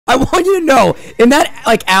I want you to know, in that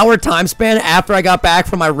like hour time span after I got back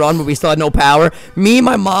from my run when we still had no power, me,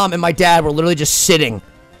 my mom, and my dad were literally just sitting.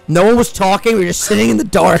 No one was talking. We were just sitting in the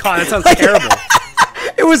dark. God, that sounds terrible.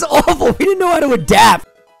 It was awful. We didn't know how to adapt.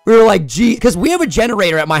 We were like, gee, because we have a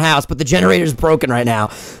generator at my house, but the generator's broken right now.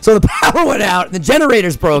 So the power went out, and the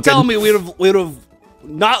generator's broken. Tell me we would have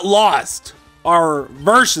not lost our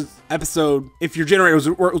versus episode if your generator was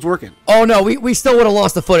working. Oh, no, we still would have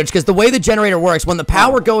lost the footage, because the way the generator works, when the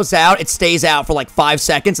power goes out, it stays out for like 5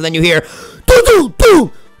 seconds, and then you hear,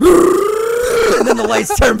 doo-doo-doo, and then the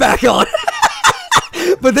lights turn back on.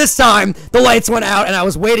 But this time, the lights went out, and I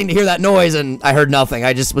was waiting to hear that noise, and I heard nothing.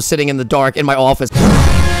 I just was sitting in the dark in my office.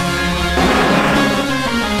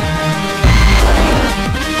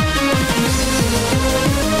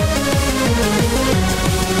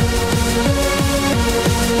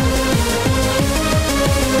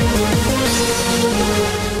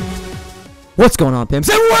 What's going on, pimps?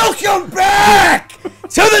 And welcome back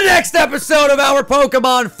to the next episode of our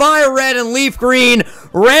Pokemon FireRed and LeafGreen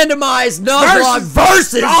Randomized Nuzlocke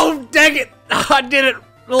versus. Oh, dang it. I did it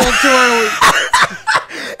a little too early.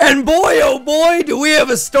 And boy, oh boy, do we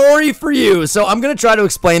have a story for you. So I'm going to try to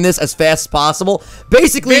explain this as fast as possible.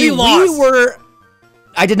 Basically,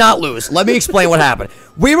 I did not lose. Let me explain what happened.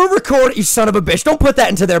 We were recording, you son of a bitch. Don't put that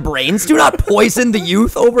into their brains. Do not poison the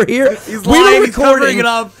youth over here. He's lying, he's covering it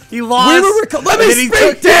up. He lost. Let me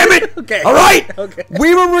speak, damn it. Okay. All right. Okay.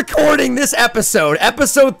 We were recording this episode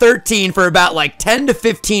 13, for about like 10 to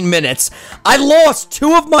 15 minutes. I lost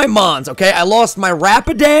 2 of my Mons, okay? I lost my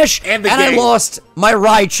Rapidash and I lost my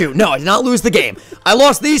Raichu. No, I did not lose the game. I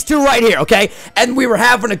lost these 2 right here, okay? And we were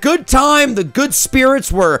having a good time. The good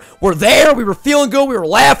spirits were there. We were feeling good. We were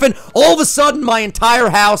laughing. All of a sudden, my entire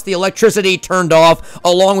house, the electricity turned off,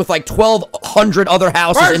 along with like 1,200 other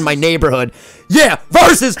houses in my neighborhood. Yeah,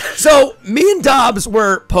 versus. So me and Dobbs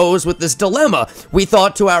were posed with this dilemma. We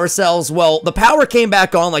thought to ourselves, well, the power came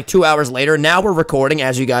back on like 2 hours later. Now we're recording,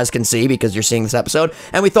 as you guys can see, because you're seeing this episode.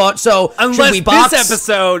 And we thought, so unless should we box? This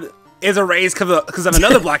episode is erased because of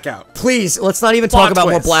another blackout. Please, let's not even talk about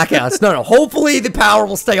more blackouts. No, hopefully the power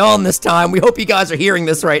will stay on this time. We hope you guys are hearing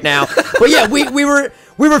this right now. But yeah, we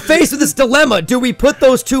were faced with this dilemma. Do we put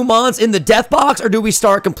those 2 Mons in the death box, or do we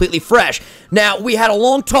start completely fresh? Now, we had a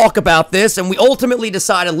long talk about this, and we ultimately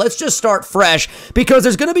decided, let's just start fresh, because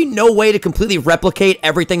there's going to be no way to completely replicate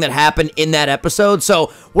everything that happened in that episode.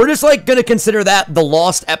 So we're just like going to consider that the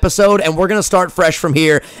lost episode, and we're going to start fresh from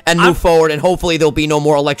here and move forward, and hopefully there'll be no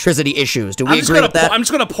more electricity issues. Do we agree with that? I'm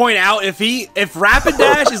just going to point out, if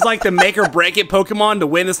Rapidash is like the make or break it Pokemon to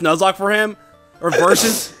win this Nuzlocke for him, or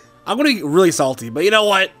versus, I'm going to get really salty, but you know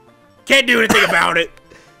what? Can't do anything about it.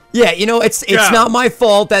 Yeah, you know, it's not my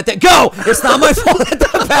fault that it's not my fault that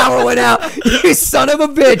the power went out, you son of a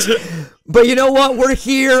bitch. But you know what? We're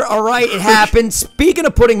here, all right? It happened. Speaking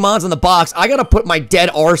of putting Mons in the box, I got to put my dead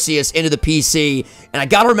Arceus into the PC, and I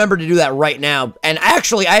got to remember to do that right now. And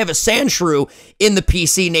actually, I have a Sandshrew in the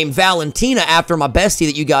PC named Valentina after my bestie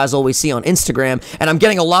that you guys always see on Instagram, and I'm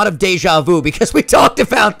getting a lot of deja vu because we talked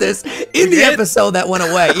about this in the episode that went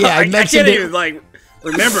away. Yeah, I mentioned it. Even, like,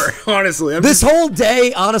 remember, honestly. This whole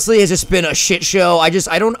day, honestly, has just been a shit show.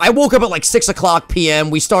 I woke up at like 6 o'clock p.m.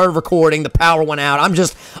 We started recording. The power went out.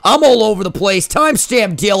 I'm all over the place.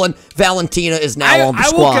 Timestamp Dylan. Valentina is now on the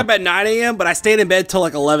squad. I woke up at 9 a.m., but I stayed in bed till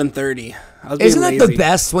like 11:30. Isn't that the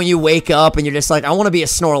best when you wake up and you're just like, I want to be a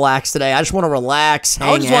Snorlax today. I just want to relax, hang out.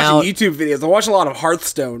 I was just watching YouTube videos. I watch a lot of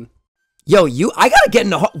Hearthstone. Yo, I gotta get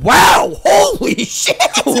into... Wow! Holy shit!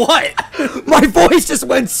 What? My voice just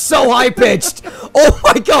went so high-pitched. Oh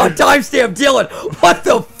my god, timestamp Dylan. What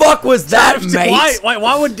the fuck was that, mate?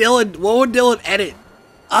 Why would Dylan... What would Dylan edit?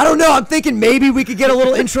 I don't know. I'm thinking maybe we could get a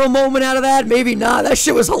little intro moment out of that. Maybe not. That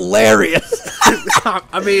shit was hilarious.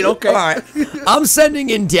 I mean, okay. All right. I'm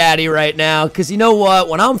sending in Daddy right now, because you know what?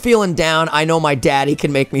 When I'm feeling down, I know my daddy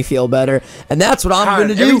can make me feel better, and that's what I'm going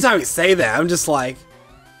to do. Every time you say that, I'm just like...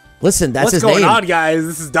 Listen, that's his name. What's going on, guys?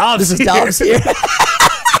 This is Dobbs. This is Dobbs here.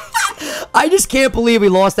 I just can't believe we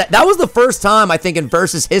lost that. That was the first time, I think, in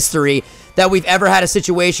Versus history that we've ever had a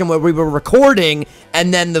situation where we were recording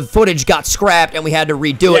and then the footage got scrapped and we had to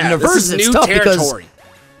redo it. And the Versus, it's tough because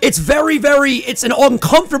it's it's an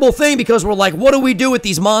uncomfortable thing because we're like, what do we do with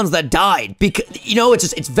these Mons that died? Because, you know,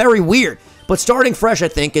 it's very weird. But starting fresh, I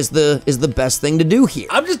think, is the best thing to do here.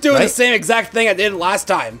 I'm just doing the same exact thing I did last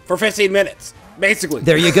time for 15 minutes. Basically.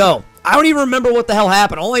 There you go. I don't even remember what the hell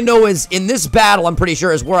happened. All I know is in this battle, I'm pretty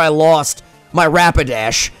sure, is where I lost my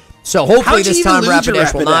Rapidash. So hopefully this time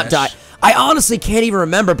Rapidash will not die. I honestly can't even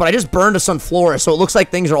remember, but I just burned a Sunflora, so it looks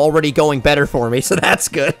like things are already going better for me, so that's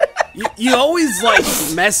good. You always like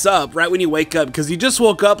mess up right when you wake up because you just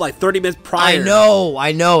woke up like 30 minutes prior.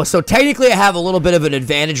 I know. So technically I have a little bit of an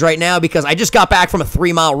advantage right now because I just got back from a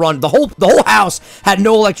 3-mile run. The whole house had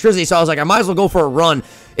no electricity, so I was like, I might as well go for a run.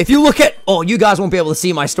 If you look at, you guys won't be able to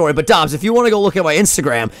see my story, but Dobbs, if you want to go look at my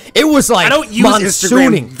Instagram, it was like I don't use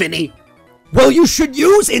Instagram, Vinny. Well, you should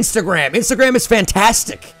use Instagram. Instagram is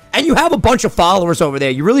fantastic. And you have a bunch of followers over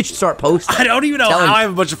there. You really should start posting. I don't even know how I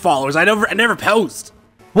have a bunch of followers. I never post.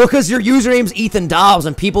 Well, because your username's Ethan Dobbs,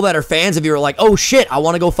 and people that are fans of you are like, oh shit, I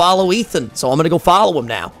want to go follow Ethan, so I'm going to go follow him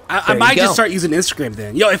now. I might just start using Instagram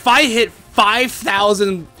then. Yo, if I hit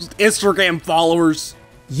 5,000 Instagram followers...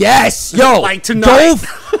 Yes, yo, like tonight.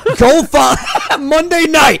 Go follow, Monday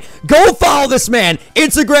night, go follow this man,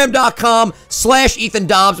 Instagram.com/Ethan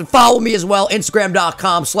Dobbs, and follow me as well,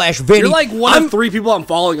 Instagram.com/Vinny. You're like one of 3 people I'm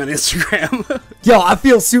following on Instagram. Yo, I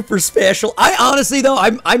feel super special. I honestly, though,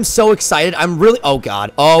 I'm so excited. I'm really, oh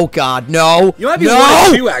God, no. You might be one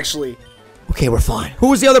of 2, actually. Okay, we're fine. Who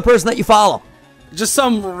was the other person that you follow? Just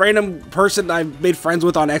some random person I made friends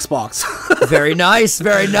with on Xbox. Very nice,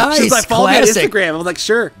 very nice. She's like, follow me on Instagram. I'm like,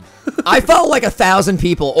 sure. I follow like 1,000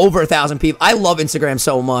 people, over 1,000 people. I love Instagram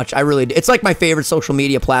so much. I really do. It's like my favorite social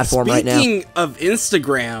media platform right now. Speaking of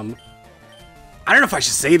Instagram, I don't know if I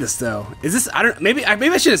should say this though. Is this? I don't. Maybe I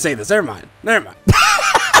shouldn't say this. Never mind.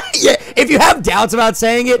 Yeah, if you have doubts about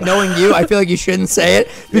saying it, knowing you, I feel like you shouldn't say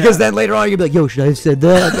it because then later on you'll be like, yo, should I have said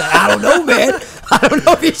that? I don't know, man. I don't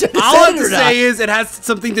know if you should have said it or not. All I have to say is it has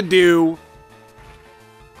something to do.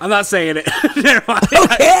 I'm not saying it. Never mind.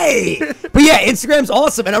 Okay. But yeah, Instagram's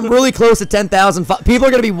awesome, and I'm really close to 10,000. People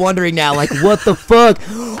are going to be wondering now, like, what the fuck?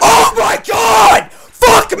 Oh my God!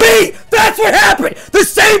 Fuck me! That's what happened! The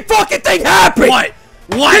same fucking thing happened! What?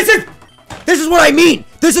 This is what I mean!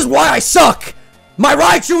 This is why I suck! My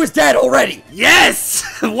Raichu is dead already! Yes!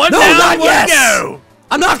 One no, down, not one yes. go!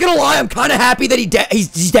 I'm not gonna lie, I'm kind of happy that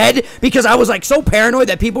he's dead because I was like so paranoid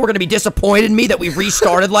that people were gonna be disappointed in me that we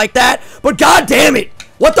restarted like that. But god damn it!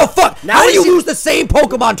 What the fuck? Now how do you lose the same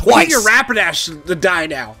Pokemon twice? You get your Rapidash to die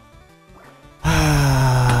now.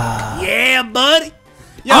 Yeah, buddy!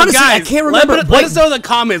 Yo, honestly, guys, I can't remember. Let us know in the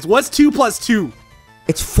comments. What's 2 plus 2?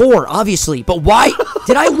 It's 4, obviously. But why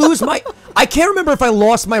did I lose my... I can't remember if I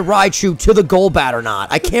lost my Raichu to the Golbat or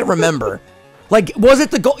not. I can't remember. Like, was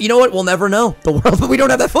it the goal? You know what? We'll never know. The world, we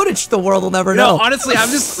don't have that footage. The world will never know. No, honestly, I'm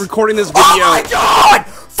just recording this video. Oh my God!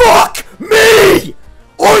 Fuck me!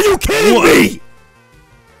 Are you kidding me?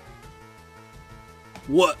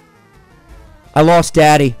 What? I lost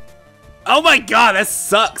Daddy. Oh my God, that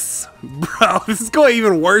sucks. Bro, this is going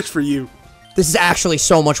even worse for you. This is actually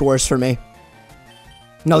so much worse for me.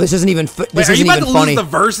 No, this isn't even. This Wait, isn't even funny. Are you about to lose the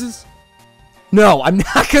verses? No, I'm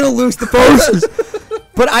not gonna lose the verses.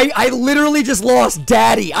 But I literally just lost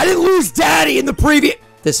Daddy. I didn't lose Daddy in the previous.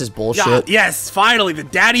 This is bullshit. Yeah, yes, finally, the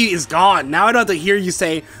daddy is gone. Now I don't have to hear you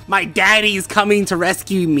say, my daddy is coming to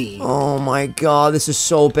rescue me. Oh my God, this is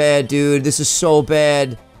so bad, dude. This is so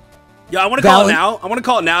bad. Yeah, I want to call it now. I want to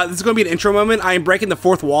call it now. This is going to be an intro moment. I am breaking the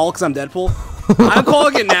 4th wall because I'm Deadpool. I'm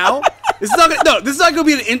calling it now. This is not gonna, no. This is not going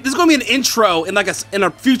to be. This is going to be an intro in like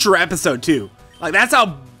a future episode too. Like that's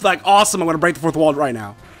how like awesome I'm going to break the 4th wall right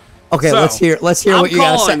now. Okay, so, let's hear what you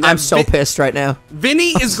gotta say. I'm so pissed right now.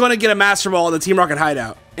 Vinny is going to get a Master Ball in the Team Rocket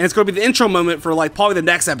hideout, and it's going to be the intro moment for like probably the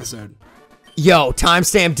next episode. Yo,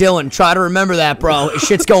 timestamp Dylan. Try to remember that, bro.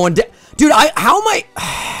 Shit's going down. Dude, how am I...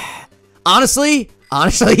 Honestly,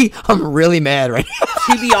 I'm really mad right now.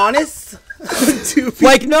 To be honest?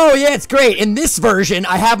 Like, no, yeah, it's great. In this version,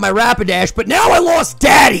 I have my Rapidash, but now I lost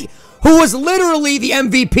Daddy, who was literally the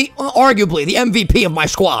MVP, arguably the MVP of my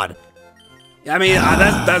squad. I mean,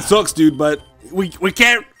 that sucks, dude, but we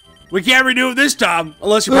can't redo it this time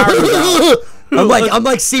unless your power goes out. I'm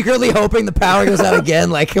like secretly hoping the power goes out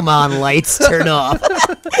again. Like, come on, lights, turn off.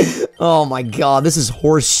 Oh my God, this is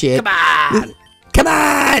horse shit. Come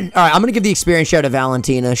on! All right, I'm gonna give the experience share to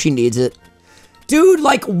Valentina. She needs it. Dude,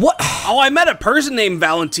 like, what? Oh, I met a person named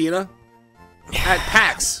Valentina at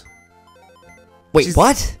PAX. Wait,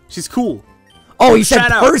 what? She's cool. Oh, you said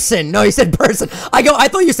person. No, you said person. I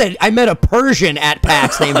thought you said I met a Persian at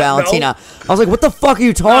PAX named Valentina. No. I was like, what the fuck are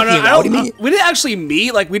you talking about? What do you mean? We didn't actually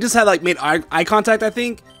meet. Like, we just had, like, made eye contact, I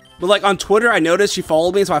think. But, like, on Twitter, I noticed she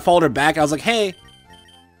followed me, so I followed her back. I was like, hey.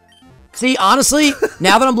 See, honestly,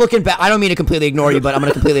 now that I'm looking back, I don't mean to completely ignore you, but I'm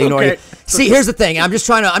gonna completely ignore you. See, here's the thing. I'm just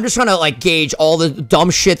trying to like gauge all the dumb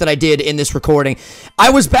shit that I did in this recording. I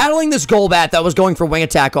was battling this Golbat that was going for wing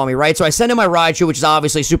attack on me, right? So I sent in my Raichu, which is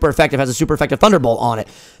obviously super effective, has a super effective Thunderbolt on it.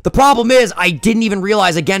 The problem is, I didn't even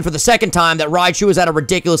realize again for the second time that Raichu is at a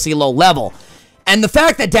ridiculously low level. And the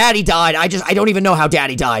fact that Daddy died, I don't even know how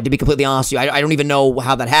Daddy died, to be completely honest with you. I don't even know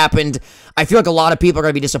how that happened. I feel like a lot of people are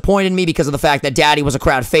going to be disappointed in me because of the fact that Daddy was a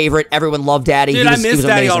crowd favorite. Everyone loved Daddy. Dude, I miss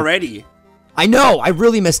Daddy already. I know. I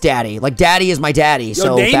really miss Daddy. Like, Daddy is my daddy. Yo,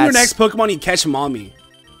 so name your next Pokemon you catch Mommy.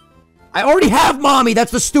 I already have Mommy.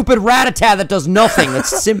 That's the stupid Rattata that does nothing. It's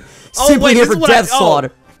simply here for death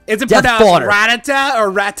slaughter. Is it pronounced Rattata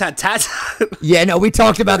or Ratatat? Yeah, no, we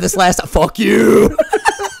talked about this last time. Fuck you.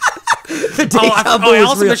 I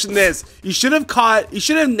also mentioned this. You should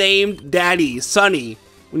have named Daddy Sunny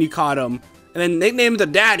when you caught him, and then they named the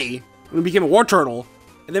Daddy when he became a War Turtle,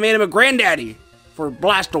 and they made him a Granddaddy for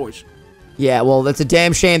Blastoise. Yeah, well, that's a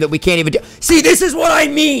damn shame that we can't even do. See, this is what I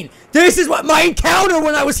mean. This is what my encounter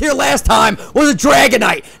when I was here last time was a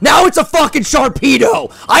Dragonite. Now it's a fucking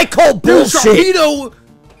Sharpedo. I call bullshit. Dude, Sharpedo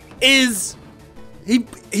is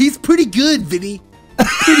he's pretty good, Vinny.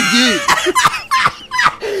 Pretty good.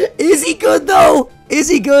 Is he good though? Is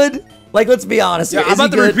he good? Like, let's be honest. Yeah, I'm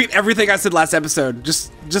about to repeat everything I said last episode,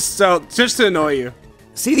 just to annoy you.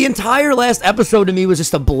 See, the entire last episode to me was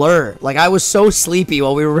just a blur. Like, I was so sleepy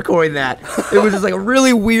while we were recording that. It was just like a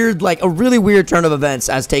really weird turn of events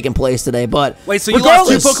as taking place today. But wait, so you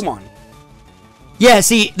lost 2 Pokemon? Yeah,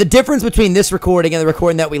 see, the difference between this recording and the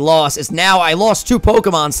recording that we lost is now I lost 2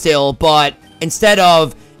 Pokemon still, but instead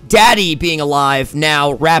of Daddy being alive,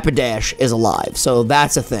 now Rapidash is alive. So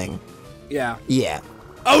that's a thing. Yeah. Yeah.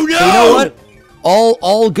 Oh no! So you know what?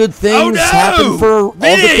 All good things happen for all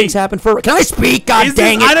good things happen for. Can I speak? God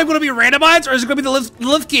dang it! Is this item going to be randomized, or is it going to be the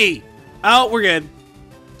lift key? Oh, we're good.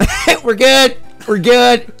 We're good. We're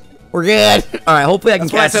good. We're good. All right. Hopefully I can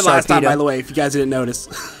catch That's what I said last time, by the way. If you guys didn't notice.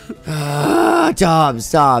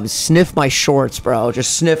 Dobbs, sniff my shorts, bro.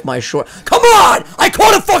 Just sniff my shorts. Come on! I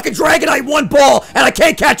caught a fucking Dragonite 1 ball, and I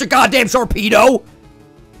can't catch a goddamn Sharpedo.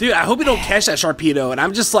 Dude, I hope you don't catch that Sharpedo, and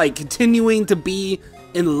I'm just like continuing to be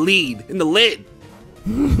in the lead, in the lid.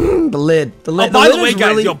 the lid. Oh, by the way,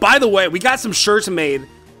 guys, by the way, we got some shirts made.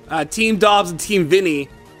 Team Dobbs and Team Vinny.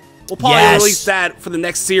 We'll probably release that for the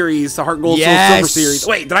next series, the Heart Gold Soul Silver series.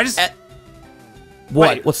 Wait, did I just... What?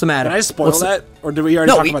 Wait, what's the matter? Did I spoil that? Or did we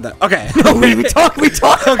already talk about that? Okay. No, we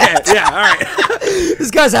talked. Okay, yeah, all right. This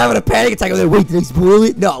guy's having a panic attack. Wait, did I spoil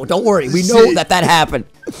it? No, don't worry. We know that happened.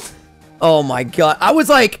 Oh, my God. I was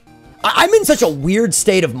like... I'm in such a weird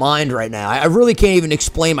state of mind right now. I really can't even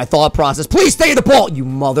explain my thought process. Please stay in the ball, you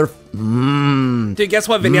mother... Dude, guess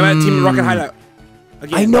what, Vinny? I'm at Team Rocket Hideout.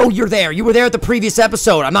 Again. I know you're there. You were there at the previous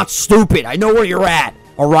episode. I'm not stupid. I know where you're at.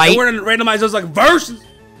 All right? And we're in Randomized Nuzlocke versus...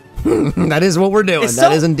 That is what we're doing.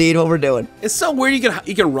 That is indeed what we're doing. It's so weird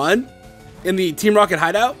you can run in the Team Rocket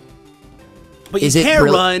Hideout, but you can't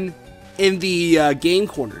run in the game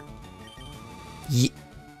corner.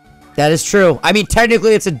 That is true. I mean,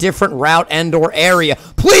 technically, it's a different route and/or area.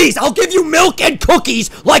 Please, I'll give you milk and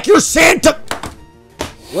cookies like your Santa.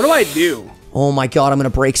 What do I do? Oh my God, I'm gonna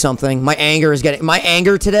break something. My anger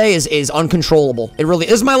today is uncontrollable. It really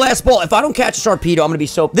is. My last ball. If I don't catch a Sharpedo, I'm gonna be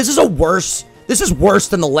so. This is worse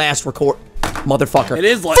than the last record, motherfucker. It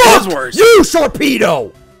is. Fuck it is worse. You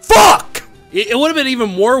Sharpedo. Fuck. It would have been even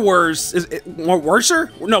more worse. Is it more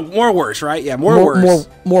worser? No, more worse, right? Yeah, more worse.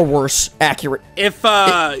 More worse. Accurate. If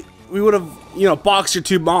we would have, boxed your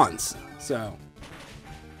 2 bonds. So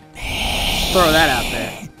throw that out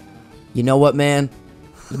there. You know what, man?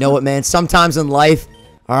 Sometimes in life,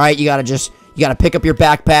 all right, you gotta pick up your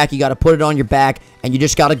backpack, you gotta put it on your back, and you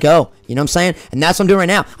just gotta go. You know what I'm saying? And that's what I'm doing right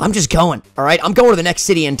now. I'm just going, all right? I'm going to the next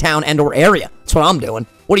city in town and/or area. That's what I'm doing.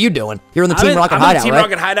 What are you doing? You're in the Team Rocket Hideout, right? I'm in the Team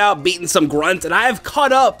Rocket Hideout, beating some grunts, and I have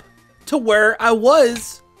caught up to where I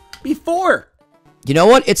was before. You know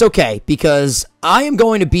what? It's okay, because I am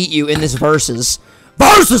going to beat you in this versus,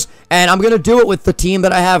 and I'm going to do it with the team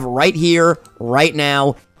that I have right here, right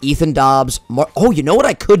now, Ethan Dobbs. Oh, you know what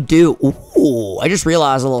I could do? Ooh, I just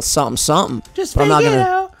realized a little something. Just fake it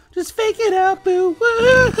out. Just fake it out, boo.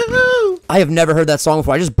 Woo-hoo. I have never heard that song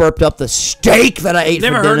before. I just burped up the steak that I ate for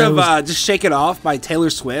dinner. Never heard of Just Shake It Off by Taylor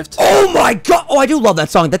Swift? Oh, my God. Oh, I do love that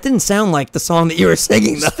song. That didn't sound like the song that you were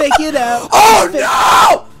singing, though. Just fake it out. Oh,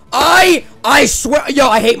 no! I swear, yo,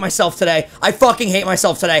 I hate myself today. I fucking hate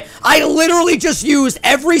myself today. I literally just used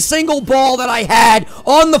every single ball that I had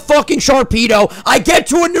on the fucking Sharpedo. I get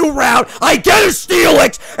to a new route, I get a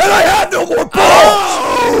Steelix, and I have no more balls!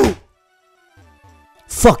 Oh!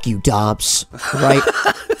 Fuck you, Dobbs. Right?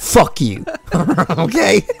 Fuck you.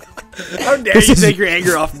 Okay? How dare you take your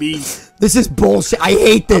anger off me? This is bullshit. I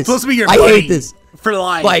hate this. I'm supposed to be your buddy. I hate this. For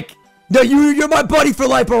life. Like, no, you're my buddy for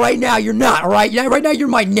life, but right now, you're not, all right? Yeah, right now, you're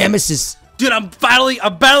my nemesis. Dude, I'm battling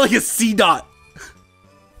a C-Dot.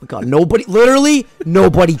 Oh, God, literally,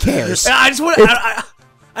 nobody cares.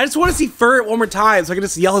 I I just want to see Furret one more time so I can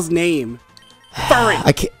just yell his name.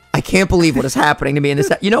 Furret. I can't believe what is happening to me in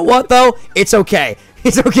this. You know what, though? It's okay.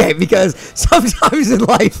 It's okay, because sometimes in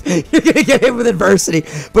life, you're going to get hit with adversity,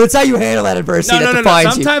 but it's how you handle that adversity that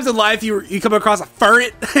defines you. Sometimes in life, you come across a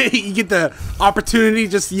Furret, you get the opportunity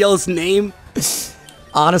to just yell his name.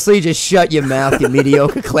 Honestly, just shut your mouth, you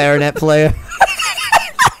mediocre clarinet player.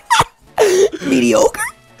 Mediocre?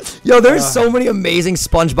 Yo, there's so many amazing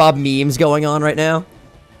SpongeBob memes going on right now.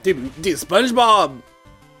 Dude, SpongeBob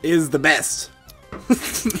is the best.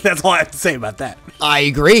 That's all I have to say about that. I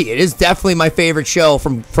agree. It is definitely my favorite show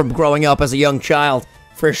from growing up as a young child,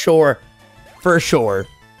 for sure. For sure.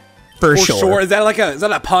 Is that like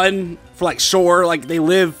a pun for like shore? Like they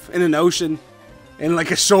live in an ocean and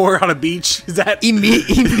like a shore on a beach? Is that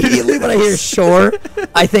immediately when I hear shore,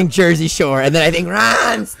 I think Jersey Shore, and then I think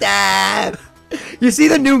Ron, stop. You see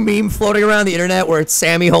the new meme floating around the internet where it's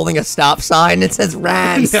Sammy holding a stop sign and it says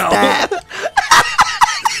Ron, stop.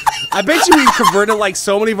 I bet you we've converted like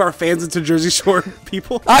so many of our fans into Jersey Shore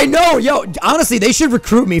people. I know, yo. Honestly, they should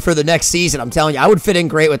recruit me for the next season. I'm telling you, I would fit in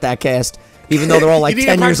great with that cast, even though they're all like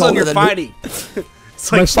 10 years older than me. It's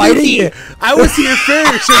like Snooki. I was here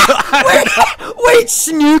first. Wait,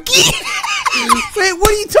 Snooki? Wait, what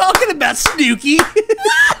are you talking about, Snooki?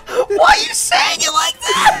 Why are you saying it like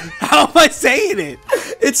that? How am I saying it?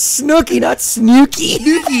 It's Snooki, not Snooki.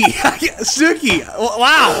 Snooki.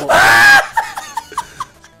 Wow.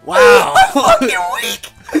 Wow. I'm fucking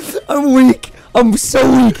weak. I'm weak. I'm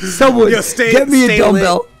so weak. Someone get me a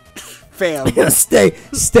dumbbell. Fam. Yeah, stay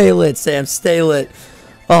lit, Sam. Stay lit.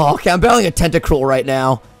 Oh, okay. I'm battling a Tentacruel right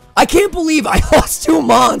now. I can't believe I lost 2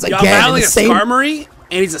 Mons again. I'm battling a Skarmory,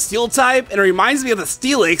 and he's a Steel type, and it reminds me of the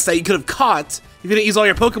Steelix that you could have caught if you didn't use all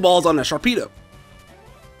your Pokeballs on a Sharpedo.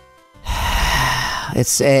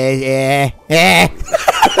 It's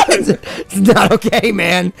it's not okay,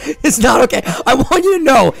 man. It's not okay. I want you to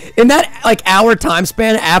know, in that like hour time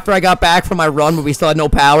span after I got back from my run when we still had no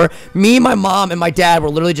power, me, my mom, and my dad were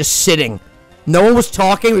literally just sitting. No one was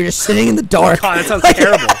talking. We were just sitting in the dark. Oh, God, that sounds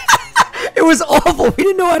terrible. It was awful. We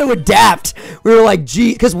didn't know how to adapt. We were like,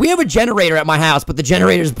 gee, because we have a generator at my house, but the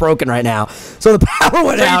generator's broken right now. So the power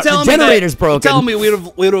went out. The generator's broken. You're telling me we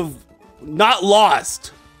would have not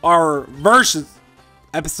lost our versus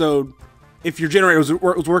episode if your generator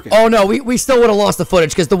was working. Oh no, we still would have lost the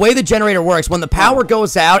footage because the way the generator works, when the power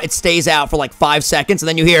goes out, it stays out for like 5 seconds, and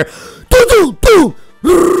then you hear doo-doo-doo,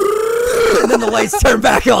 and then the lights turn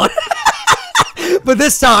back on. But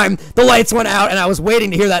this time, the lights went out, and I was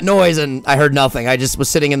waiting to hear that noise, and I heard nothing. I just was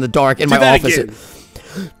sitting in the dark in my office.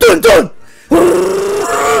 Dun dun!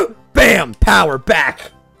 Bam! Power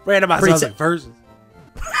back. Randomized Nuzlocke versus.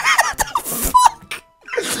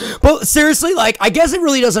 But seriously, like, I guess it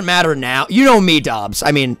really doesn't matter now. You know me, Dobbs.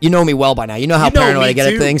 I mean, you know me well by now. You know how paranoid I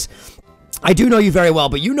get at things. I do know you very well,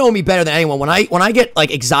 but you know me better than anyone. When I get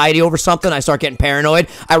like anxiety over something, I start getting paranoid.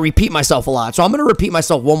 I repeat myself a lot. So I'm going to repeat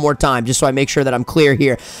myself one more time just so I make sure that I'm clear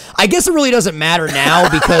here. I guess it really doesn't matter now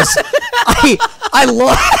because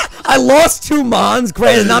I lost 2 Mons.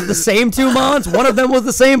 Granted, not the same 2 Mons. One of them was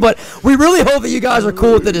the same, but we really hope that you guys are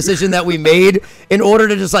cool with the decision that we made in order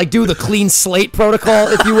to just like do the clean slate protocol,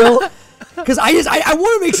 if you will. Because I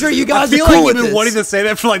want to make sure you guys are cool with this. I feel like you've been wanting to say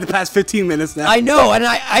that for like the past 15 minutes now. I know, and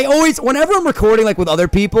I always, whenever I'm recording like with other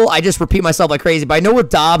people, I just repeat myself like crazy. But I know what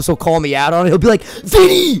Dobbs will call me out on it. He'll be like,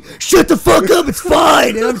 Vinny, shut the fuck up, it's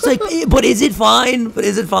fine. And I'm just like, but is it fine? But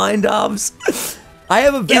is it fine, Dobbs? I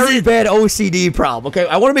have a very bad OCD problem, okay?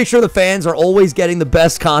 I want to make sure the fans are always getting the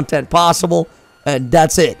best content possible. And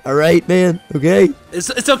that's it, all right, man? Okay?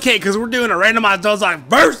 It's okay, because we're doing a randomized Nuzlocke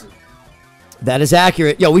versus. That is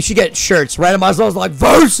accurate. Yo, we should get shirts. Randomized Nuzlocke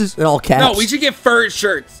versus in all caps. No, we should get fur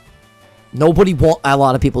shirts. Nobody a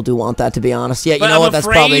lot of people do want that, to be honest. Yeah, you know what? That's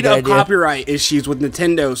probably a good idea. I'm afraid of copyright issues with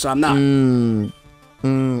Nintendo, so I'm not.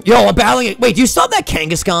 Yo, I'm battling it. Wait, do you still have that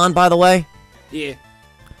Kangaskhan, by the way? Yeah.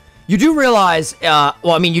 You do realize, well,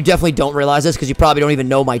 I mean, you definitely don't realize this because you probably don't even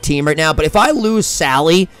know my team right now, but if I lose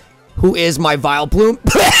Sally, who is my Vileplume,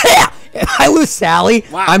 if I lose Sally,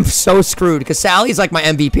 wow, I'm so screwed because Sally's like my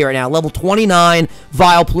MVP right now. Level 29,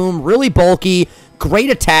 Vileplume, really bulky, great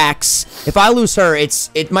attacks. If I lose her,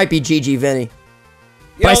 it might be GG Vinny.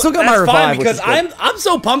 But I still got my revive, fine because I'm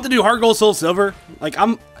so pumped to do Heart Gold Soul Silver. Like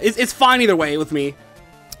it's fine either way with me.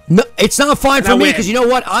 No, it's not fine for me because you know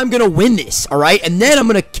what? I'm gonna win this, all right, and then I'm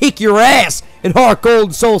gonna kick your ass in Heart Gold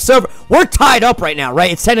and Soul Silver. We're tied up right now,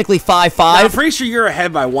 right? It's technically 5-5. I'm pretty sure you're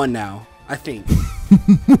ahead by 1 now. I think.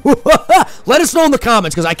 Let us know in the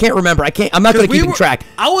comments because I can't remember. I'm not gonna keep track.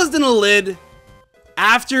 I was in a lid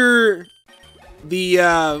after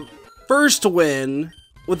the first win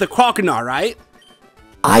with the Croconaw, right?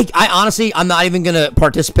 I honestly, I'm not even gonna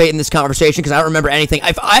participate in this conversation because I don't remember anything.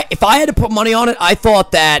 If I had to put money on it, I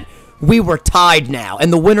thought that we were tied now,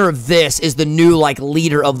 and the winner of this is the new like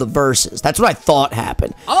leader of the verses. That's what I thought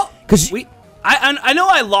happened. Oh, because I know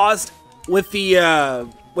I lost with the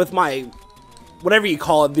with my whatever you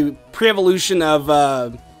call it, the pre-evolution of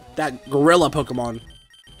that gorilla Pokemon.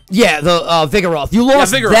 Yeah, the Vigoroth. You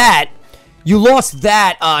lost that. You lost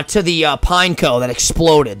that to the Pineco that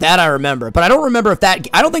exploded. That I remember. But I don't remember if that...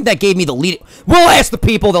 I don't think that gave me the lead. We'll ask the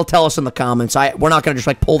people. They'll tell us in the comments. We're not going to just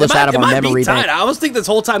like pull this out of our memory bank. I was thinking this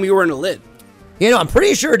whole time you were in the lid. You know, I'm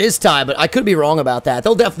pretty sure it is tied, but I could be wrong about that.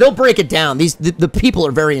 They'll break it down. The people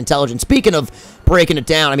are very intelligent. Speaking of breaking it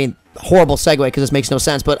down, I mean, horrible segue because this makes no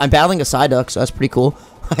sense, but I'm battling a Psyduck, so that's pretty cool.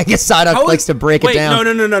 I guess Psyduck likes to break it down.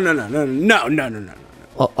 No.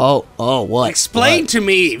 Oh, what? Explain to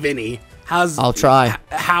me, Vinny. I'll try.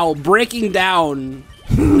 How breaking down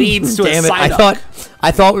leads to Damn a Psyduck.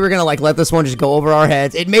 I thought we were gonna like let this one just go over our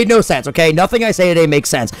heads. It made no sense. Okay, nothing I say today makes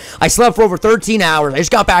sense. I slept for over 13 hours. I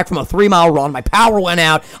just got back from a 3-mile run. My power went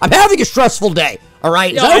out. I'm having a stressful day. All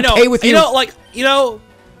right, is that okay with you? Yeah.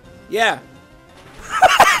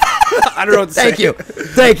 I don't know what to say.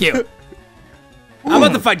 Thank you. I'm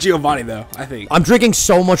about to fight Giovanni though. I think I'm drinking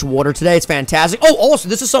so much water today. It's fantastic. Oh, also,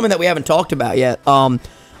 this is something that we haven't talked about yet.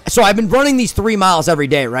 So I've been running these 3 miles every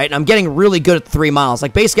day, right? And I'm getting really good at 3 miles.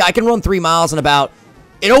 Like, basically, I can run 3 miles in about...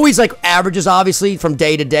 It always, like, averages, obviously, from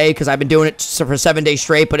day to day, because I've been doing it for 7 days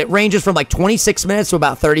straight, but it ranges from, like, 26 minutes to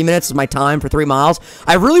about 30 minutes is my time for 3 miles.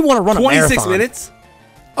 I really want to run a marathon. 26 minutes?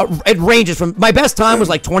 It ranges from... My best time was,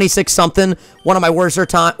 like, 26-something. One of my worser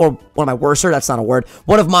time... Or, one of my worser? That's not a word.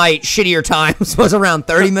 One of my shittier times was around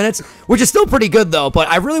 30 minutes, which is still pretty good, though. But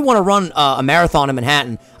I really want to run a marathon in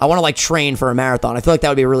Manhattan. I want to, like, train for a marathon. I feel like that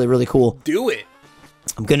would be really, really cool. Do it.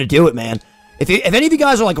 I'm gonna do it, man. If any of you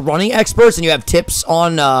guys are, like, running experts and you have tips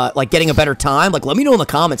on, like, getting a better time, like, let me know in the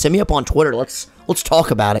comments. Hit me up on Twitter. Let's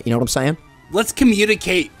talk about it. You know what I'm saying? Let's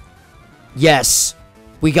communicate. Yes.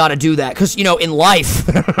 We got to do that because, you know, in life,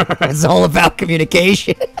 it's all about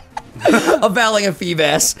communication. I'm battling a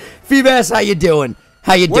Feebas. Feebas, how you doing?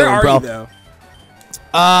 How you doing, bro? Where are you, though?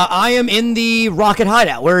 I am in the Rocket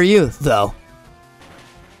Hideout. Where are you, though?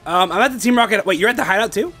 I'm at the Team Rocket. Wait, you're at the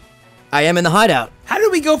Hideout, too? I am in the Hideout. How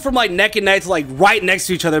did we go from, like, neck and neck to, like, right next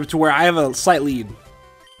to each other to where I have a slight lead?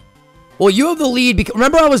 Well, you have the lead because,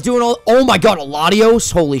 remember I was doing all... Oh, my God,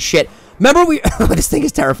 Eladios? Holy shit. Remember we... This thing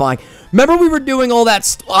is terrifying. Remember we were doing all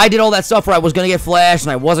that... I did all that stuff where I was going to get Flash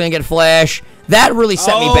and I wasn't going to get Flash. That really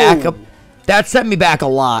set me back up. That set me back a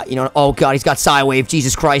lot. You know, oh, God, he's got Psywave.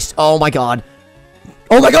 Jesus Christ. Oh, my God.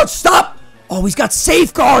 Oh, my God, stop! Oh, he's got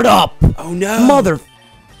Safeguard up! Oh, no. Mother...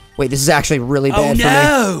 Wait, this is actually really bad for me.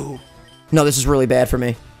 Oh, no! No, this is really bad for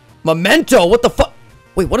me. Memento, what the fuck?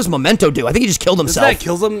 Wait, what does Memento do? I think he just killed himself. That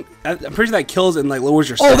kills him? I'm pretty sure that kills and, like, lowers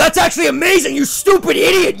your stats. Oh, that's actually amazing, you stupid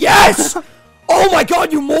idiot! Yes! Oh my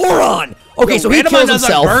God, you moron! Okay, so he kills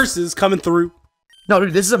himself. Versus coming through. No,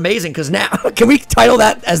 dude, this is amazing because now can we title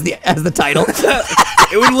that as the title?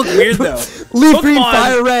 It would look weird though. LeafGreen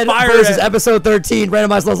FireRed versus episode 13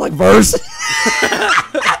 Randomized Nuzlocke verse.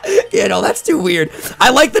 Yeah, no, that's too weird.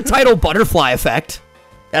 I like the title Butterfly Effect.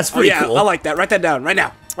 That's pretty cool. I like that. Write that down right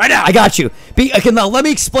now. Right now. I got you. Okay, now let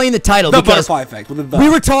me explain the title. The Butterfly Effect. We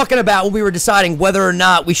were talking about when we were deciding whether or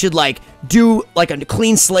not we should like do like a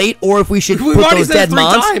clean slate or if we should put those dead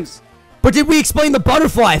mons. But did we explain the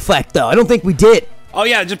Butterfly Effect though? I don't think we did. Oh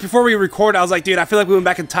yeah, just before we record, I was like, dude, I feel like we went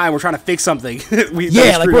back in time. We're trying to fix something.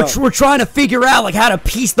 We're trying to figure out like how to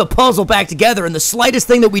piece the puzzle back together, and the slightest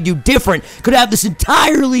thing that we do different could have this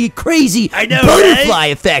entirely crazy butterfly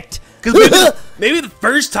effect. Because maybe the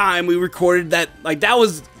first time we recorded that, like that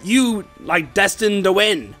was you like destined to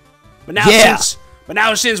win. But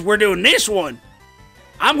now since we're doing this one,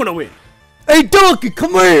 I'm gonna win. Hey Donkey,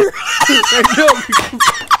 come here. Hey Donkey.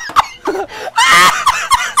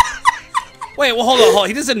 Wait, well, hold on.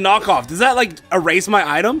 He just said knockoff. Does that like erase my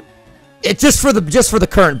item? It's just for the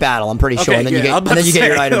current battle. I'm pretty sure, and then you get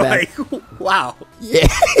your item back. Wow. Yeah,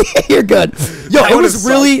 you're good. Yo, it was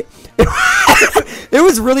really. It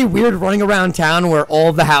was really weird running around town where all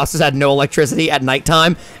of the houses had no electricity at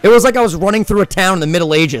nighttime. It was like I was running through a town in the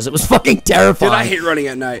Middle Ages. It was fucking terrifying. Dude, I hate running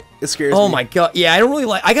at night. It scares me. Oh my God. Yeah, I don't really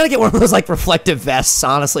like... I gotta get one of those, like, reflective vests,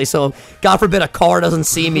 honestly, so God forbid a car doesn't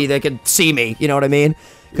see me, they can see me. You know what I mean?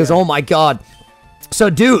 Because, oh my God. So,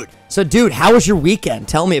 dude, how was your weekend?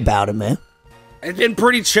 Tell me about it, man. It's been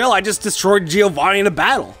pretty chill. I just destroyed Giovanni in a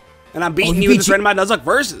battle. And I'm beating you in this Randomized Nuzlocke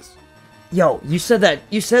versus. Yo, you said that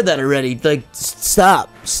already. Like, stop.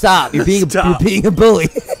 You're being a bully.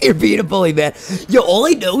 You're being a bully, man. Yo, all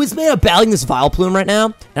I know is, man, I'm battling this Vileplume right now,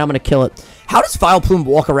 and I'm gonna kill it. How does Vileplume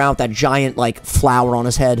walk around with that giant, like, flower on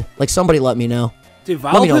his head? Like, somebody let me know. Dude,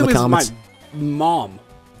 let me know in the Vileplume comments. is my mom.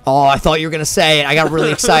 Oh, I thought you were going to say it. I got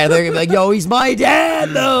really excited. They're going to be like, yo, he's my dad,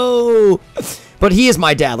 though. But he is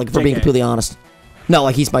my dad, like, if we're being completely honest. No,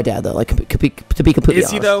 like, he's my dad, though. Like, to be completely honest.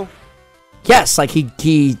 Is he, though? Yes, like,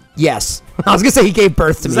 yes. I was going to say he gave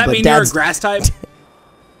birth to me, but Does that mean you're a grass type?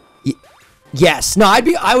 Yes. No,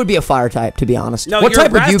 I would be a fire type, to be honest. No, what you're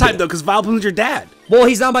type a grass would you type, be? though, because Vileplume's your dad. Well,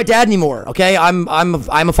 he's not my dad anymore, okay? I'm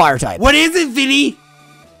a fire type. What is it, Vinny?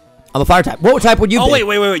 I'm a fire type. What type would you be? Oh,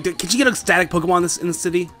 wait. Could you get a static Pokemon in the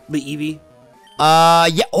city? The Eevee?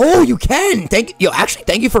 Yeah. Oh, you can. Thank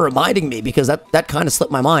you for reminding me, because that kind of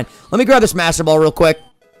slipped my mind. Let me grab this Master Ball real quick.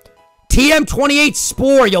 TM28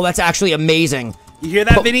 Spore. Yo, that's actually amazing. You hear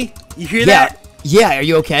that, Vinny? You hear that? Yeah, are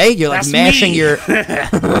you okay? You're like That's mashing me.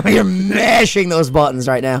 you're mashing those buttons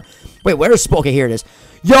right now. Wait, where is Spore? Okay, here it is.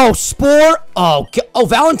 Yo, Spore. Oh,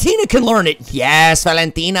 Valentina can learn it. Yes,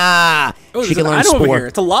 Valentina. Oh, she can learn Spore. Over Spore. here.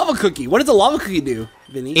 It's a lava cookie. What does a lava cookie do,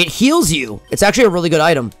 Vinny? It heals you. It's actually a really good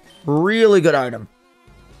item. Really good item.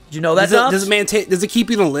 Did you know that? Does it keep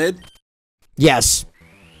you in the lid? Yes.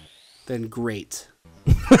 Then great.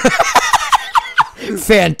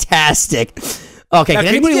 Fantastic. Okay, can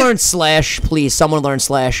anybody learn Slash, please? Someone learn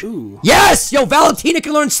Slash. Ooh. Yes! Yo, Valentina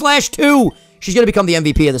can learn Slash, too! She's gonna become the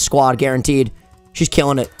MVP of the squad, guaranteed. She's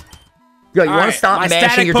killing it. Yo, you wanna stop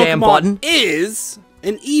mashing your damn button? Is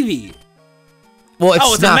an Eevee. Well,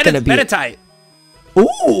 it's not gonna be. Meditite.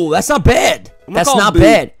 Ooh, that's not bad. That's not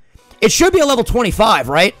bad. It should be a level 25,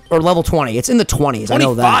 right? Or level 20. It's in the 20s, I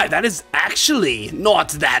know that. 25, that is actually not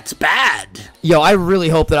that bad. Yo, I really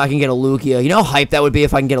hope that I can get a Lugia. You know how hype that would be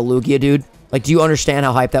if I can get a Lugia, dude? Like, do you understand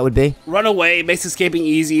how hype that would be? Run away, makes escaping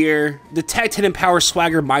easier. Detect Hidden Power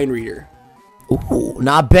Swagger Mind Reader. Ooh,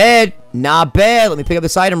 not bad. Not bad. Let me pick up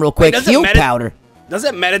this item real quick. Heal Powder.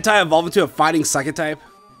 Doesn't Meditite evolve into a fighting psychic type?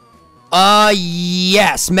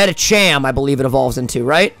 Yes. Medicham, I believe it evolves into,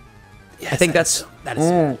 right? Yes, I think that's... That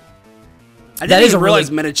is... I didn't even realize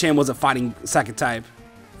Medicham was a fighting psychic type.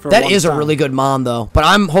 That is a really good mon, though. But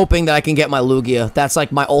I'm hoping that I can get my Lugia. That's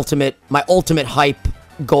like my ultimate hype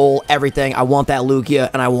goal, everything. I want that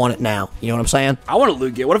Lugia, and I want it now. You know what I'm saying? I want a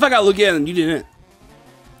Lugia. What if I got Lugia and you didn't?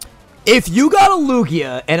 If you got a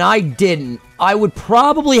Lugia and I didn't, I would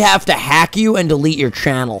probably have to hack you and delete your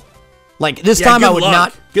channel. Like, this time I would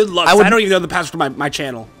not... Good luck. I don't even know the password to my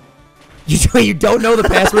channel. You don't know the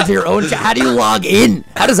password to your own channel? How do you log in?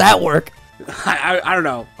 How does that work? I don't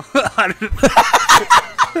know.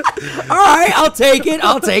 All right, I'll take it.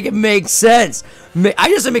 I'll take it. Makes sense. I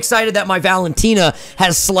just am excited that my Valentina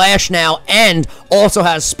has Slash now and also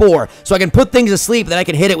has Spore. So I can put things to sleep, then I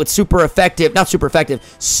can hit it with super effective, not super effective,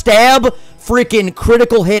 stab, freaking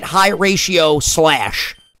critical hit, high ratio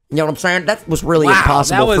Slash. You know what I'm saying? That was really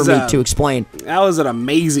impossible for me to explain. That was an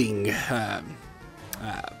amazing, yeah.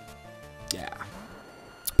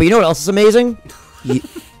 But you know what else is amazing?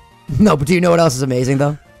 No, but do you know what else is amazing,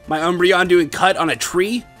 though? My Umbreon doing cut on a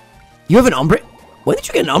tree. You have an Umbreon? When did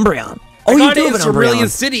you get an Umbreon? Oh, you do have an Umbreon. Cerulean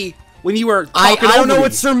City when you were talking I don't know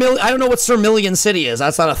what Cerulean City is.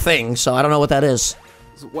 That's not a thing, so I don't know what that is.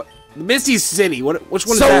 What? Misty City. Which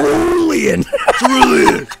one is that?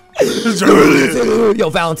 Cerulean. Cerulean. Yo,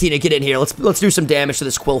 Valentina, get in here. Let's do some damage to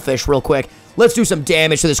this Quillfish real quick. Let's do some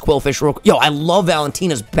damage to this Quillfish real quick. Yo, I love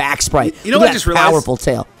Valentina's back sprite. You know what I just realized? Powerful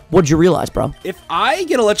tail. What'd you realize, bro? If I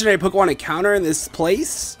get a legendary Pokemon encounter in this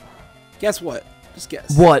place, guess what? Just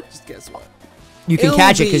guess. What? Just guess what? You can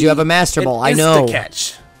catch it because you have a Master Ball. I know.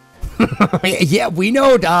 Insta-catch. Yeah, we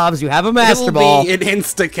know, Dobbs. You have a Master Ball. It'll be an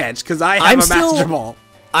insta-catch because I have a Master Ball.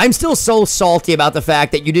 I'm still so salty about the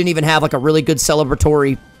fact that you didn't even have like a really good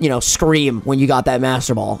celebratory, scream when you got that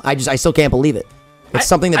Master Ball. I still can't believe it. It's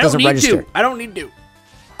something that doesn't register. I don't need to.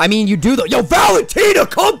 I mean, you do though. Yo, Valentina,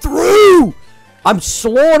 come through! I'm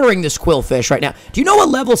slaughtering this Quillfish right now. Do you know what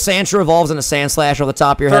level Sandshrew evolves in a Sandslash off the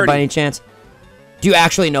top of your head by any chance? Do you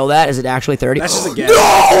actually know that? Is it actually 30? That's just a guess.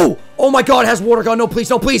 No! Oh my god, it has Water Gun. No, please,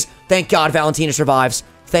 no, please. Thank god Valentina survives.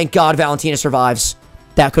 Thank god Valentina survives.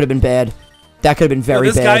 That could have been bad. That could have been very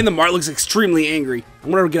bad. This guy in the mart looks extremely angry. I'm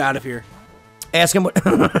gonna get out of here. Ask him what...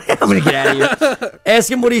 I'm gonna get out of here. Ask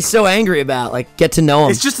him what he's so angry about. Like, get to know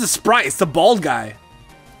him. It's just the sprite. It's the bald guy.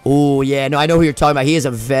 Oh, yeah. No, I know who you're talking about. He is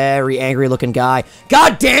a very angry-looking guy.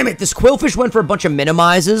 God damn it! This Quillfish went for a bunch of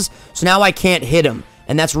minimizes, so now I can't hit him.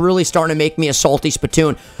 And that's really starting to make me a salty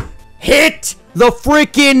spittoon. Hit the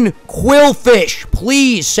freaking Quillfish!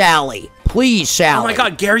 Please, Sally. Please, Sally. Oh my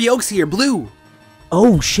god, Gary Oak's here. Blue.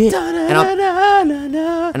 Oh, shit. And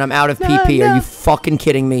I'm out of PP. Are you fucking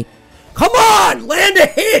kidding me? Come on! Land a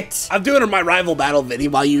hit! I'm doing my rival battle, Vinny,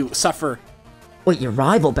 while you suffer. Wait, your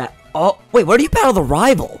rival battle? Oh, wait, where do you battle the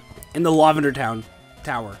rival? In the Lavender Town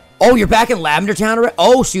Tower. Oh, you're back in Lavender Town already?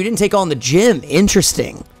 Oh, so you didn't take on the gym.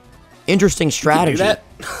 Interesting. Interesting strategy. You can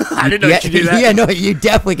do that? I didn't know you could do that. Yeah, no, you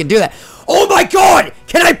definitely can do that. Oh my god!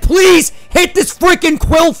 Can I please hit this freaking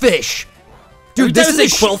quillfish? Dude, this is a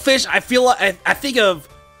quillfish. I feel like I think of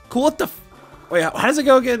Wait, how does it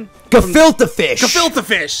go again? Gefilte fish. Gefilte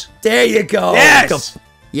fish. There you go. Yes.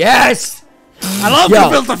 Yes. I love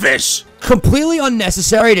gefilte fish. Completely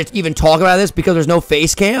unnecessary to even talk about this because there's no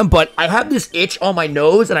face cam, but I have this itch on my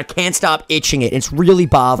nose and I can't stop itching it. It's really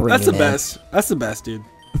bothering me. That's the best. That's the best, dude.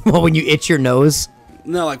 Well, when you itch your nose?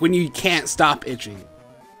 No, like when you can't stop itching.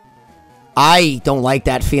 I don't like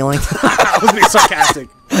that feeling. I was being sarcastic.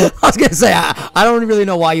 I was gonna say I don't really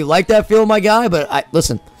know why you like that feeling, my guy. But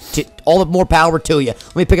listen, all the more power to you.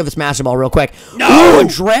 Let me pick up this Master Ball real quick. No, ooh, a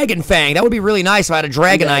Dragon Fang. That would be really nice if I had a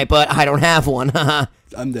Dragonite, but I don't have one.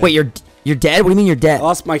 I'm dead. Wait, you're dead? What do you mean you're dead? I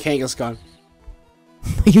lost my Kangaskhan.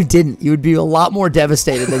 You didn't. You would be a lot more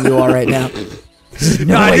devastated than you are right now.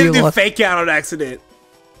 No, I didn't do fake out on accident.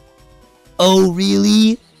 Oh,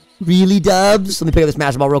 really? Really, Dubs? Let me pick up this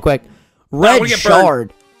Master Ball real quick. Red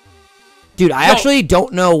Shard. Dude, I actually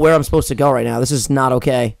don't know where I'm supposed to go right now. This is not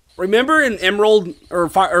okay. Remember in Emerald or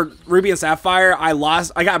Ruby and Sapphire, I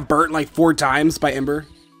got burnt like 4 times by Ember?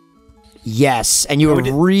 Yes, and you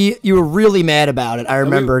were really mad about it. I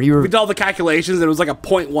remember. We did all the calculations and it was like a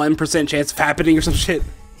 0.1% chance of happening or some shit.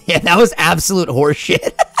 Yeah, that was absolute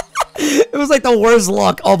horseshit. It was like the worst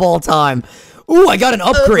luck of all time. Ooh, I got an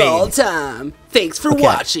upgrade. Of all time. Thanks for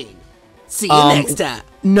watching. See you next time.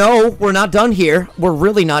 No, we're not done here. We're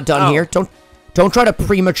really not done here. Don't try to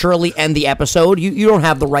prematurely end the episode. You don't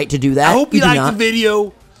have the right to do that. I hope you liked the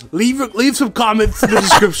video. Leave some comments in the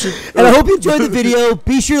description. And I hope you enjoyed the video.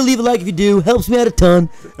 Be sure to leave a like if you do. Helps me out a ton.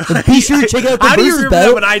 And be sure to check out the How do you remember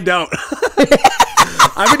battle. that, but I don't?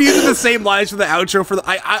 I've been using the same lines for the outro for the.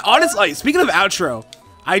 I honestly, speaking of outro,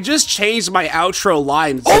 I just changed my outro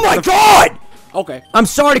lines. Oh my god! Okay. I'm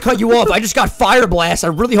sorry to cut you off. I just got Fire Blast. I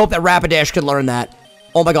really hope that Rapidash can learn that.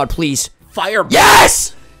 Oh my god, please. Fire Blast.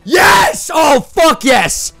 Yes! Yes! Oh, fuck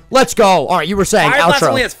yes! Let's go. All right, you were saying Fire Blast outro.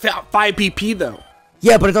 only has 5 PP, though.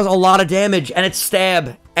 Yeah, but it does a lot of damage, and it's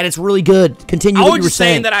stab, and it's really good. Continue what you were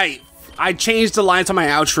saying. that I changed the lines on my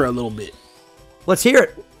outro a little bit. Let's hear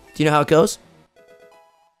it. Do you know how it goes?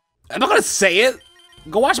 I'm not going to say it.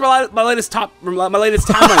 Go watch my latest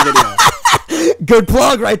timeline video. Good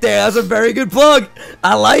plug right there. That's a very good plug.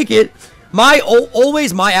 I like it.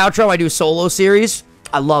 Always my outro, I do solo series.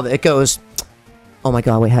 I love it. It goes, oh my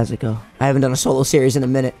god, wait, how does it go? I haven't done a solo series in a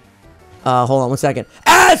minute. Hold on 1 second.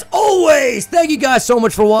 As always, thank you guys so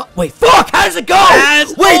much for wait, fuck, how does it go?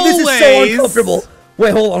 This is so uncomfortable.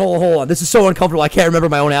 Wait, hold on. This is so uncomfortable. I can't remember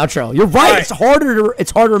my own outro. You're right. It's harder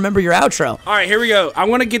to remember your outro. All right, here we go. I'm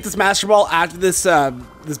gonna get this Master Ball after this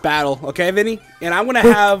this battle, okay, Vinny? And I'm gonna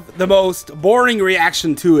have the most boring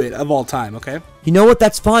reaction to it of all time, okay? You know what?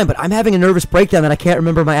 That's fine, but I'm having a nervous breakdown and I can't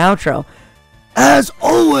remember my outro. As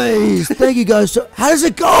always, thank you guys so. How does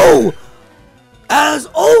it go? As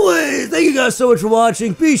always, thank you guys so much for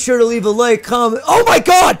watching. Be sure to leave a like, comment. Oh my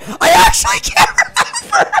god, I actually can't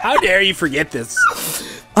remember. How dare you forget this?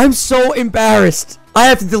 I'm so embarrassed. I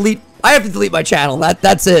have to delete my channel.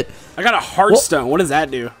 That's it. I got a Heartstone. What does that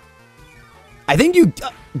do? I think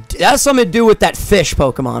that has something to do with that fish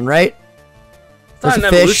Pokemon, right? It's not an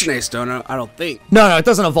evolutionary stone, I don't think. No, it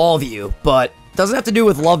doesn't evolve you, but does it have to do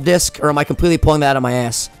with Love Disc, or am I completely pulling that out of my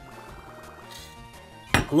ass?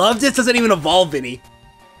 Love Disc doesn't even evolve any.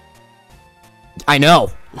 I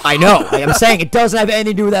know. I'm saying it doesn't have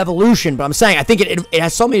anything to do with evolution, but I'm saying I think it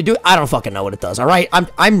has something to do. I don't fucking know what it does. All right,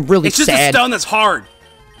 I'm really sad. It's just a stone that's hard.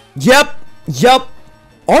 Yep.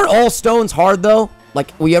 Aren't all stones hard though?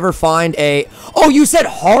 Like, we ever find a? Oh, you said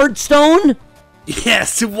hard stone?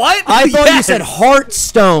 Yes. What? I thought you said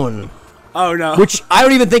Heartstone. Oh no. Which I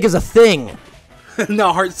don't even think is a thing.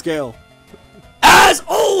 No, heart scale. As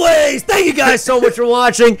always, thank you guys so much for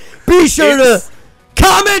watching. Be sure to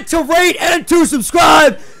comment, to rate, and to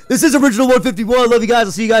subscribe. This is Original 151. Love you guys.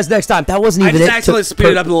 I'll see you guys next time. That wasn't even it. I just actually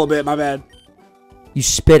speeded up a little bit. My bad. You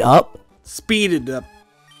spit up? Speeded up.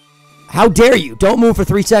 How dare you? Don't move for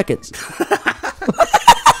 3 seconds.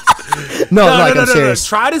 No, I'm serious.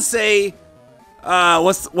 Try to say,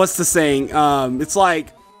 what's the saying? It's like,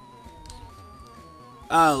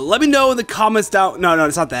 let me know in the comments down. No,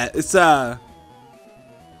 it's not that. It's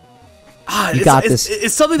you got this.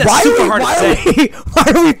 It's something that's super hard to say. Why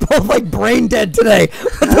are we both like brain dead today?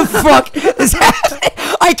 What the fuck is happening?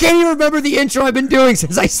 I can't even remember the intro I've been doing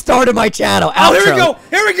since I started my channel. Oh,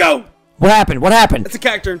 here we go. What happened? It's a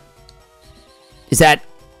cacturn. Is that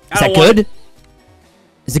good?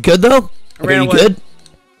 Is it good though? Like, are you away. good?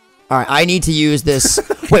 All right, I need to use this.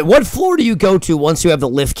 Wait, what floor do you go to once you have the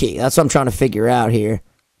lift key? That's what I'm trying to figure out here.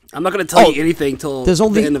 I'm not gonna tell you anything till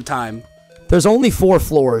the end of time. There's only 4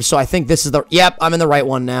 floors, so I think this is the... Yep, I'm in the right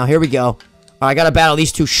one now. Here we go. All right, I gotta battle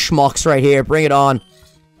these 2 schmucks right here. Bring it on.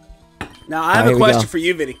 Now, I have a question for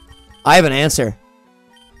you, Vinny. I have an answer.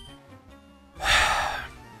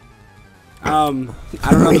 I don't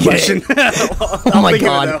know the question. Oh my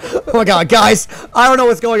god. Oh my god, guys. I don't know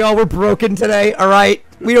what's going on. We're broken today, alright?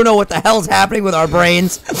 We don't know what the hell's happening with our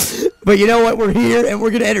brains. But you know what? We're here, and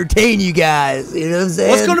we're gonna entertain you guys. You know what I'm saying?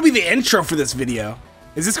 What's gonna be the intro for this video?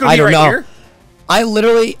 Is this gonna be right here? I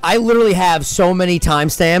literally have so many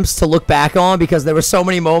timestamps to look back on because there were so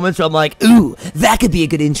many moments where I'm like, ooh, that could be a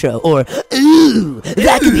good intro, or ooh,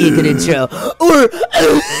 that could be a good intro, or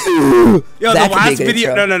ooh, yo, the last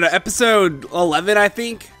video, no, episode 11, I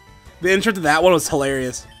think, the intro to that one was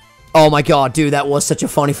hilarious. Oh my god, dude, that was such a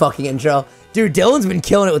funny fucking intro. Dude, Dylan's been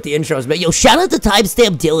killing it with the intros, but yo, shout out to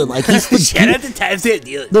Timestamp Dylan, like he's the shout out to Timestamp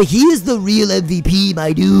Dylan. Like he is the real MVP,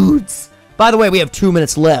 my dudes. By the way, we have 2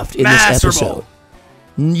 minutes left in this episode.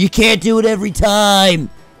 You can't do it every time.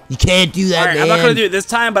 You can't do that, All right, man. I'm not going to do it this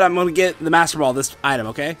time, but I'm going to get the Master Ball, this item,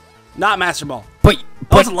 okay? Not Master Ball. But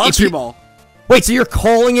it's a Luxury Ball. Wait, so you're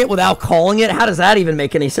calling it without calling it? How does that even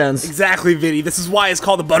make any sense? Exactly, Vinny. This is why it's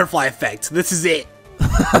called the butterfly effect. This is it.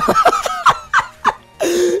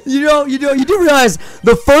 You do realize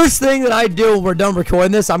the first thing that I do when we're done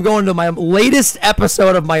recording this, I'm going to my latest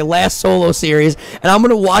episode of my last solo series, and I'm going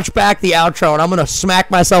to watch back the outro, and I'm going to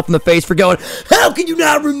smack myself in the face for going, how can you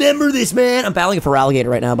not remember this, man? I'm battling for Alligator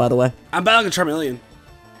right now, by the way. I'm battling a Charmeleon.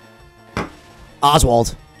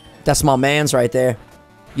 Oswald. That's my man's right there.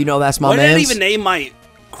 You know that's my man's. Why did I even name my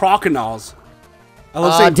crocodiles?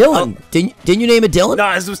 Dylan. Didn't you name it Dylan? No,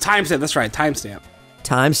 it was Timestamp. That's right, Timestamp.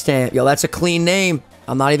 Timestamp. Yo, that's a clean name.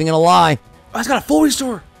 I'm not even gonna lie. Oh, it's got a full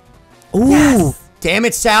restore. Ooh. Yes. Damn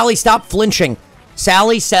it, Sally. Stop flinching.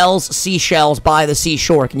 Sally sells seashells by the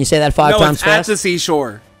seashore. Can you say that 5 times fast? At the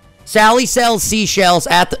seashore. Sally sells seashells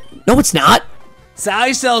at the... No, it's not.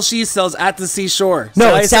 Sally sells seashells at the seashore.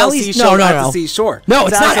 No, it's Sally's... No. At the seashore. No,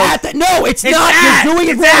 it's not at the... No, it's not. You're doing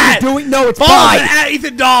it wrong. You're doing... No, it's by. At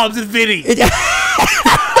Ethan Dobbs and Vinny.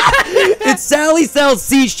 It's Sally sells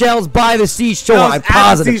seashells by the seashore. No, I'm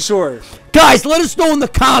positive. At the seashore. Guys, let us know in the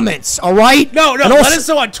comments, all right? No, let us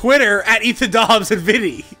know on Twitter at Ethan Dobbs and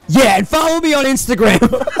Vinny. Yeah, and follow me on Instagram.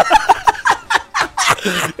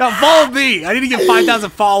 Now follow me. I need to get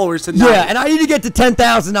 5,000 followers tonight. Yeah, and I need to get to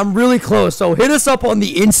 10,000. I'm really close, so hit us up on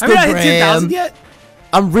the Instagram. Have you not hit 10,000 yet?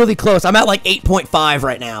 I'm really close. I'm at like 8.5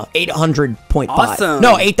 right now. 800.5. Awesome.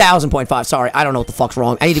 No, 8,000.5. Sorry, I don't know what the fuck's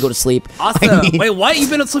wrong. I need to go to sleep. Awesome. Wait, what? You've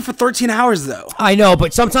been asleep for 13 hours, though. I know,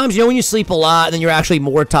 but sometimes, you know when you sleep a lot, and then you're actually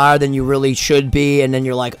more tired than you really should be, and then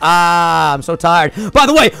you're like, I'm so tired. By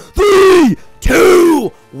the way, 3,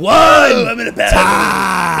 2, 1, I'm in a battle.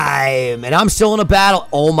 Time. And I'm still in a battle.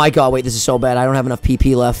 Oh my god, wait, this is so bad. I don't have enough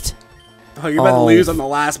PP left. Oh, you're about to lose on the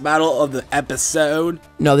last battle of the episode?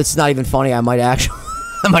 No, this is not even funny. I might actually...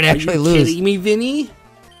 I might actually lose. Are you kidding me, Vinny?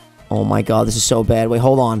 Oh my god, this is so bad. Wait,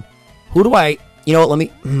 hold on. Who do I... You know what, let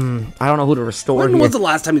me... I don't know who to restore When was the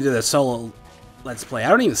last time you did a solo Let's Play? I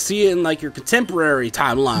don't even see it in, like, your contemporary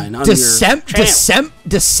timeline on your channel.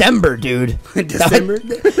 December, dude. December?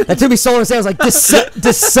 That took me so long to say. I was like,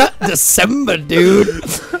 December, dude.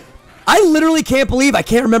 I literally can't believe I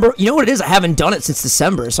can't remember. You know what it is? I haven't done it since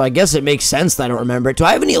December, so I guess it makes sense that I don't remember it. Do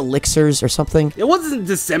I have any elixirs or something? It wasn't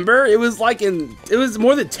December. It was like it was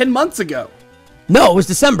more than 10 months ago. No, it was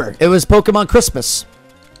December. It was Pokemon Christmas.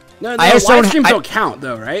 No, live streams don't count,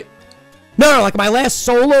 though, right? No, like my last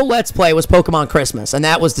solo Let's Play was Pokemon Christmas, and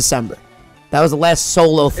that was December. That was the last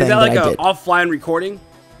solo thing that I did. Is that like an offline recording?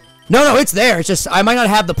 No, it's there. It's just, I might not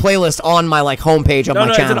have the playlist on my, like, homepage of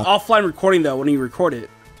my channel. No, it's an offline recording, though, when you record it.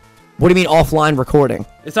 What do you mean offline recording?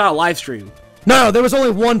 It's not a live stream. No, there was only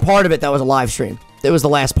one part of it that was a live stream. It was the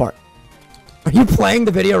last part. Are you playing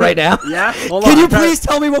the video right now? Yeah. Hold on. Can you please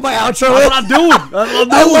tell me what my outro is? That's what I'm doing.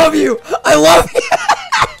 I love you. I love you.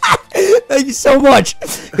 Thank you so much.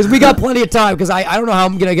 Because we got plenty of time. Because I don't know how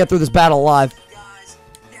I'm gonna get through this battle live.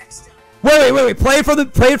 Wait. Play it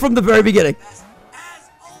from the very beginning.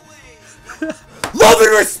 Love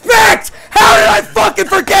and respect. How did I fucking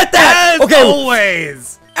forget that?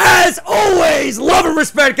 As always, love and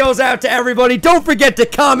respect goes out to everybody. Don't forget to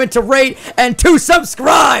comment, to rate, and to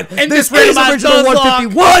subscribe. And this is Original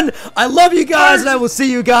 151. I love you guys, and I will see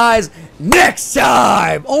you guys next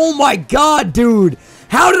time. Oh my god, dude.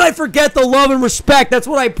 How did I forget the love and respect? That's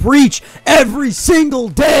what I preach every single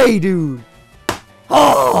day, dude.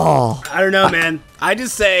 Oh. I don't know, man. I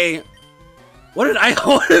just say, What did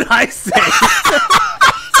I say?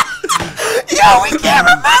 Yo, we can't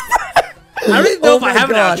remember. I don't even know if I have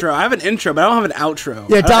an outro. I have an intro, but I don't have an outro.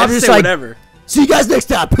 Yeah, Dom's just say like, whatever. See you guys next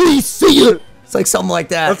time. Peace. See you. It's like something like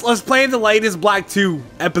that. Let's play the latest Black 2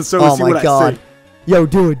 episode. Oh see my what god. I say. Yo,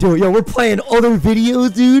 do it. Yo, we're playing other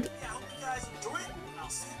videos, dude.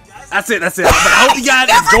 That's it. But I hope you guys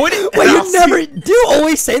enjoyed it. Wait, do you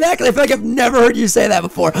always say that? Because I feel like I've never heard you say that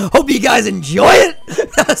before. Hope you guys enjoy it.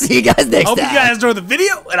 I'll see you guys next time. Hope you guys enjoy the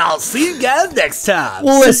video, and I'll see you guys next time.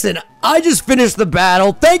 Well, listen, I just finished the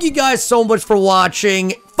battle. Thank you guys so much for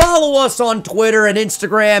watching. Follow us on Twitter and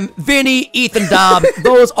Instagram. Vinny, Ethan, Dob.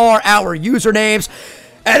 Those are our usernames.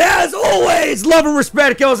 And as always, love and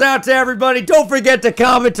respect goes out to everybody. Don't forget to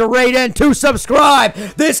comment, to rate, and to subscribe.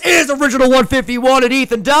 This is Original 151 and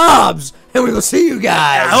Ethan Dobbs. And we will see you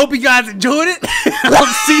guys. I hope you guys enjoyed it. I'll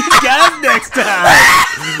see you guys next time.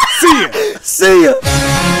 See ya. See ya.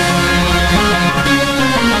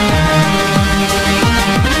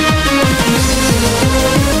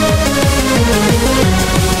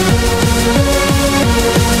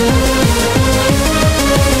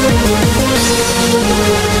 We'll be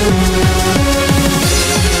right back.